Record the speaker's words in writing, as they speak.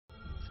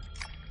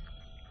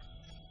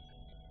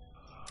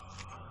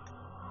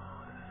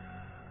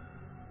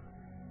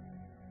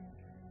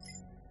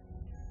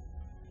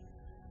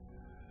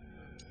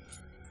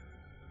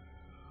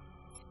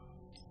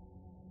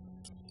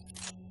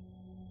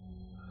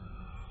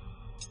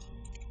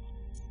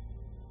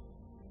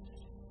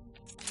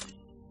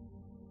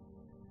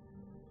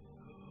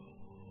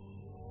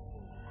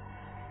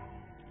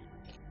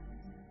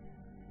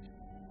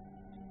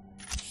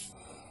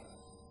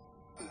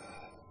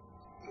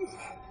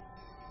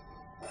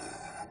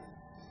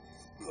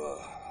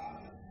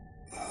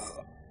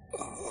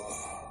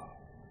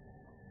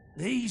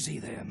Easy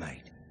there,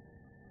 mate.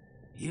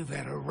 You've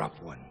had a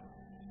rough one.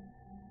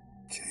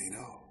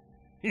 Kano?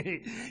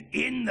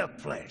 In the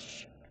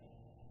flesh.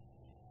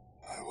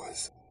 I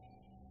was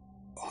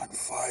on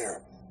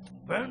fire.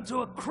 Burned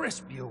to a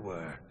crisp you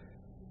were.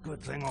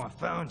 Good thing I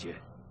found you.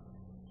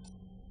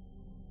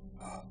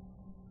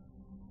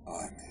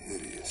 I'm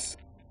hideous.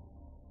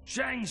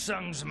 Shang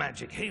Tsung's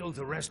magic healed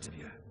the rest of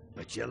you,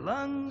 but your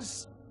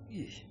lungs...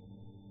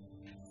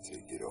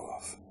 Take it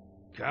off.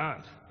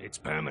 Can't. It's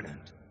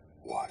permanent.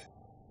 What?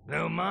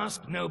 No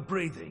mask, no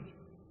breathing.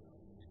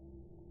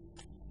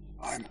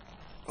 I'm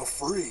a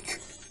freak.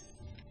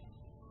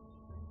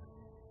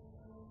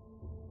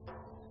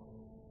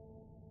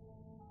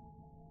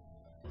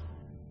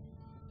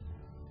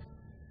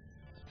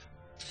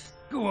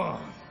 Go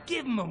on,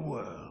 give him a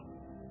whirl.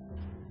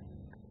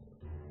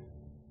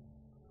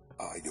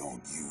 I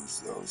don't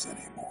use those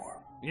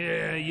anymore.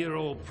 Yeah, you're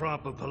all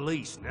proper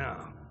police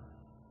now.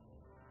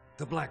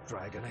 The Black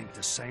Dragon ain't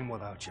the same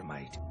without you,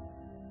 mate.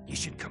 You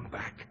should come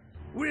back.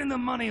 We're in the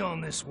money on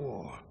this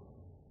war.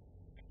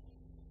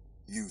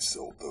 You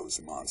sold those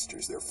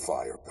monsters their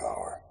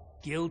firepower.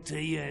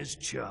 Guilty as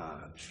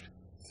charged.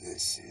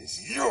 This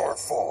is your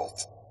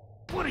fault.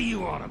 What are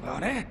you on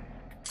about, eh?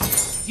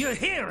 You're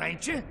here,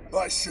 ain't you?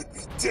 I should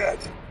be dead.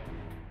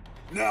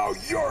 Now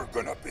you're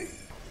gonna be.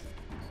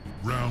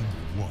 Round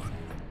 1.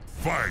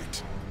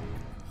 Fight!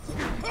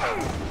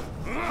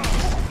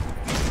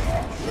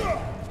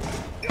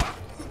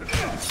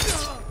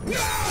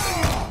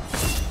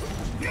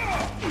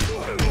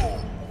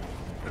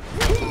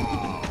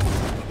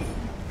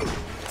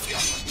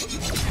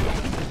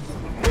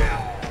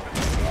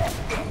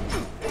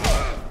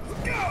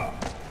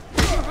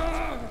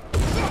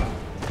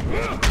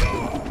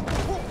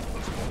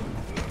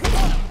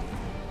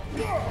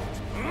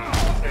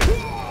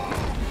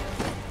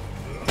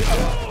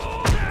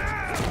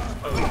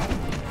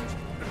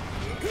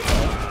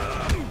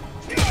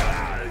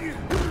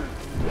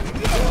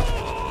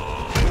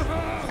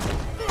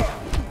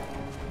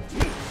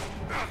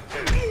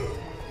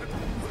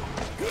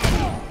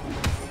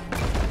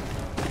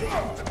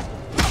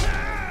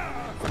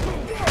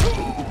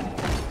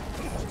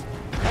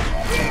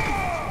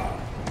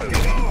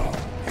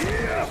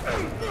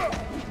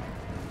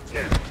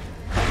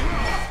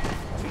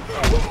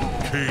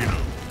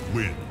 Kano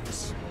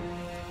wins.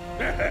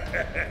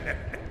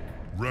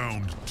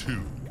 Round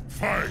 2.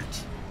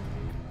 Fight!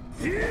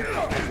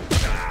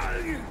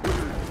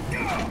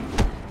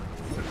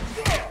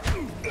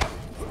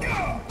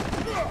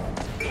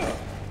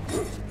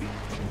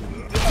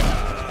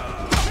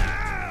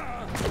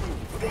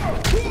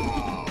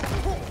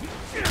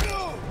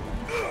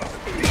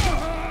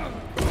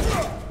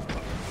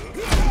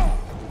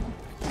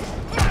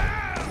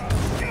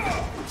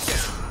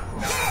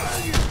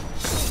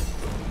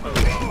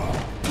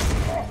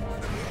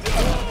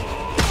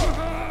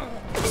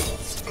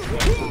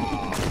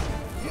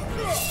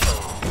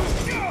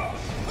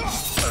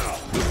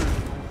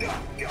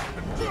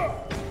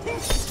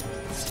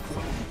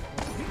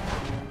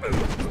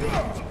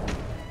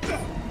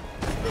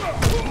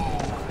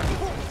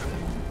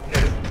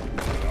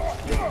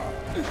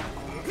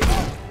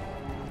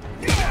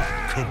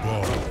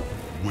 Kabal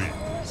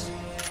wins.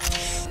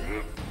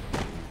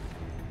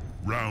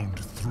 Round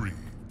 3.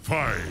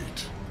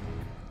 Fight!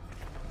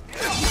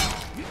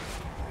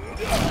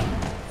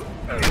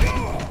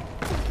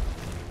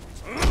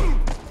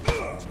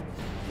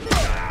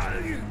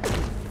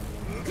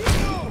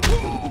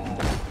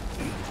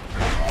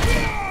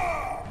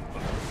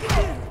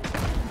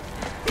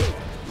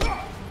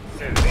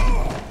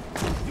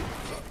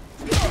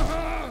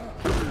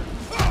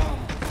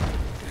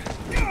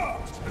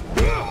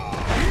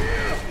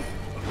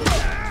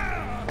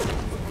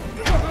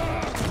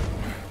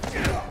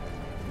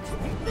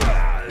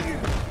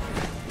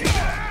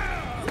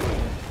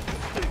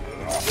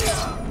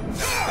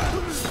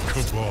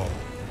 Kabal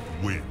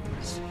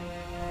wins.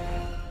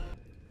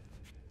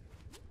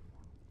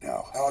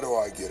 Now, how do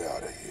I get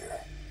out of here?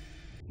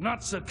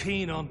 Not so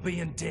keen on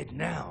being dead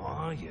now,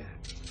 are you?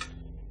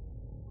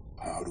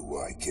 How do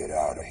I get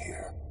out of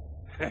here?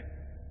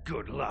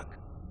 Good luck.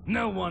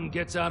 No one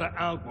gets out of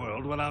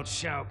Outworld without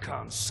Shao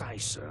Kahn's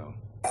say-so.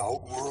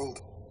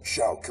 Outworld?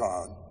 Shao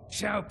Kahn?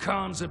 Shao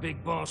Kahn's a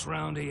big boss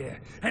round here,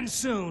 and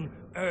soon,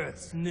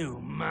 Earth's new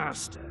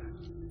master.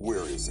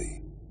 Where is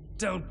he?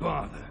 Don't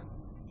bother.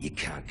 You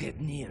can't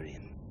get near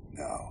him.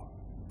 No,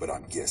 but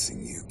I'm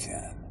guessing you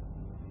can.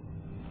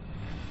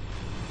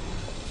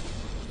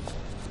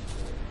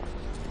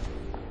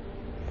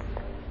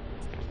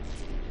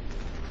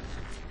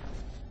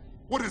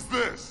 What is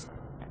this?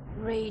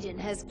 Raiden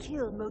has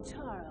killed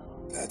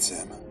Motaro. That's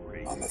him,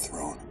 on the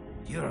throne.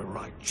 You're a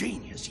right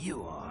genius,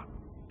 you are.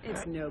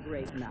 It's no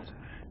great matter.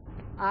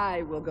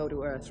 I will go to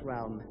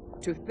Earthrealm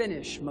to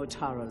finish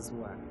Motaro's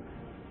work.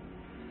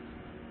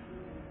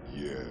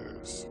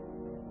 Yes.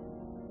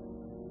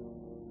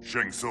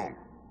 Shang Tsung,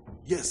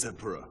 Yes,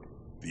 Emperor.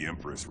 the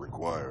Empress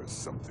requires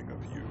something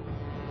of you.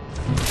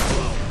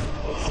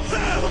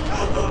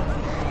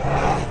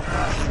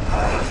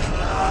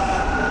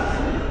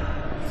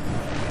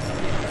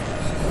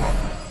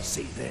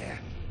 See there?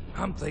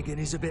 I'm thinking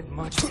he's a bit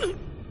much.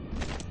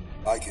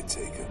 I can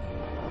take it.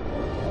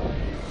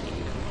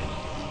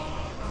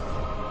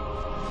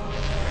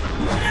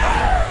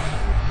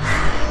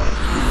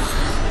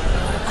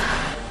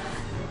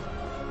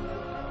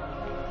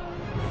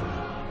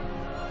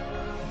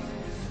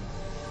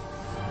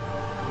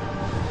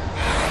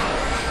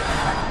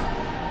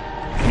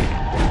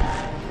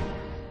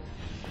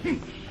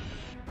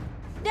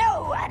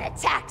 No one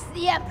attacks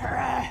the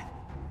Emperor!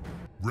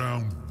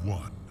 Round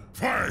 1.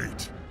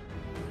 Fight!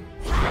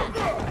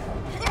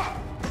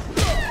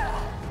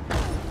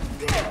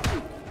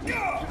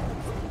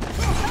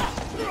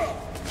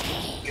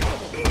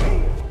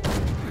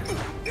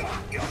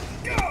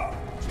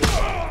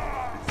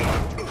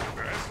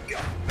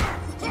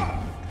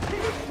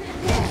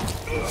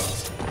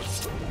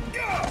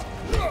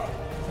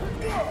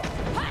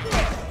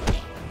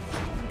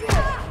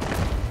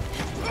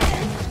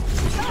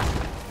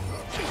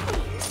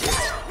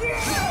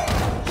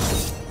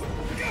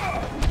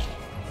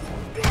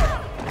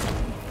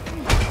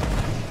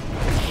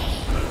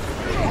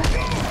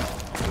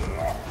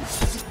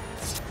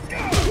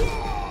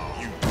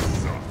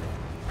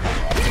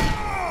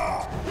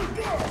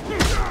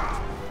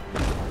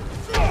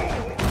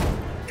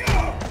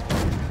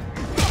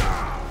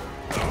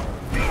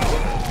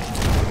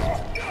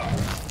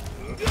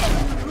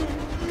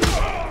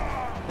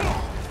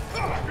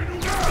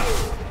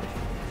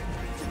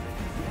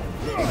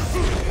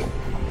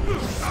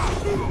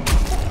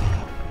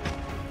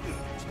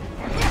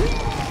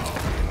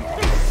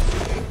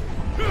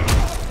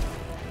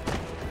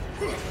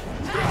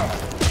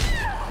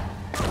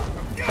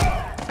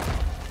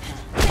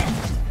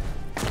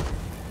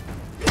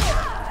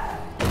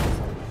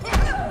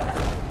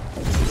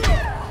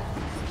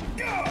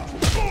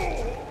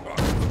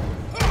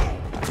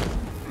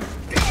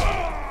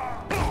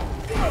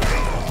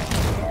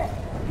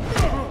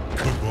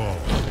 Kabal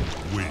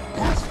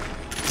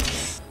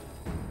wins.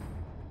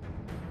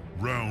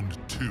 Round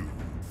 2.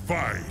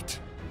 Fight!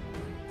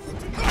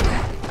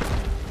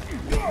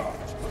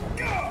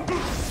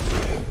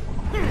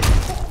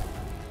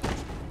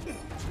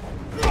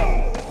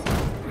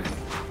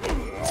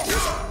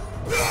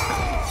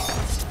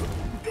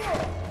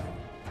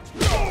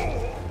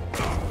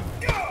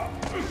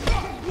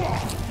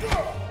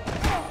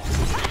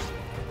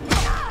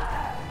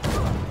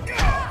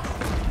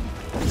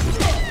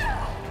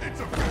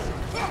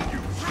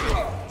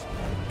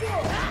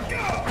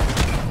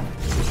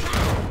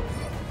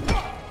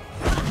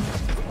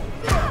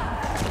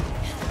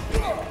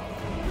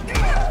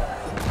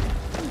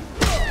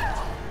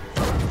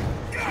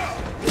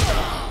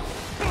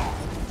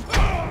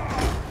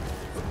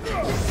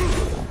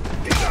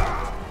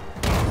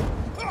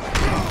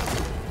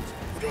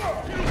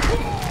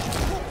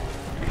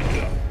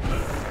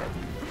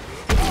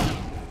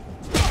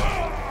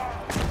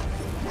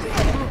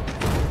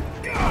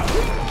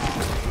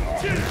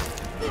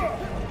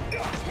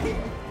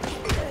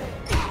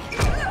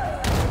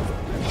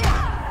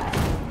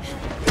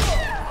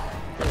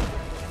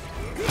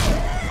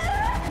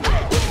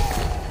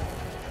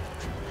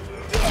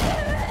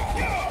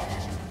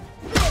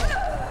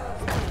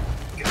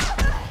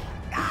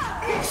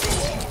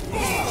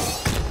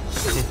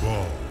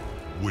 Kabal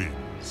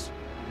wins.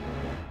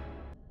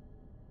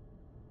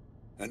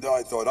 And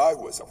I thought I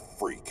was a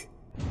freak.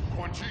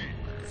 Quan Chi,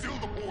 seal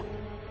the portal.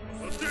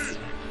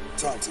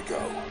 Time to go.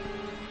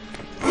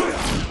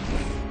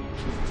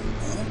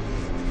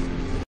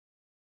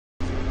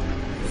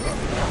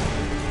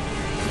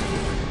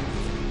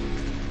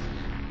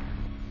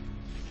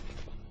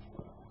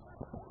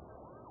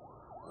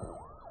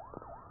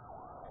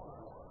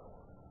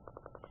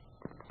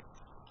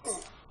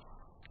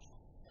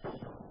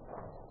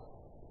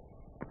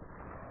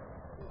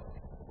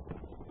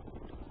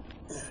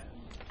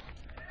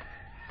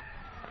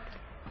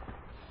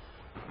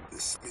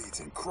 This speed's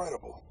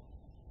incredible.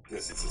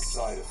 Guess it's a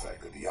side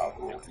effect of the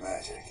outworld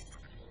magic.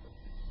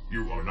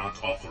 You are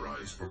not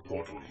authorized for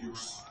portal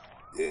use.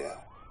 Yeah.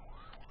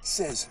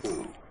 Says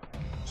who?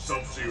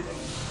 Sub-Zero,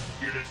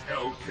 Unit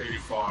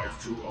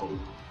LK-520.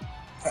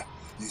 Ha,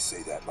 you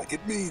say that like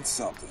it means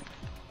something.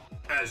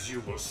 As you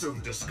will soon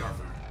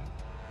discover,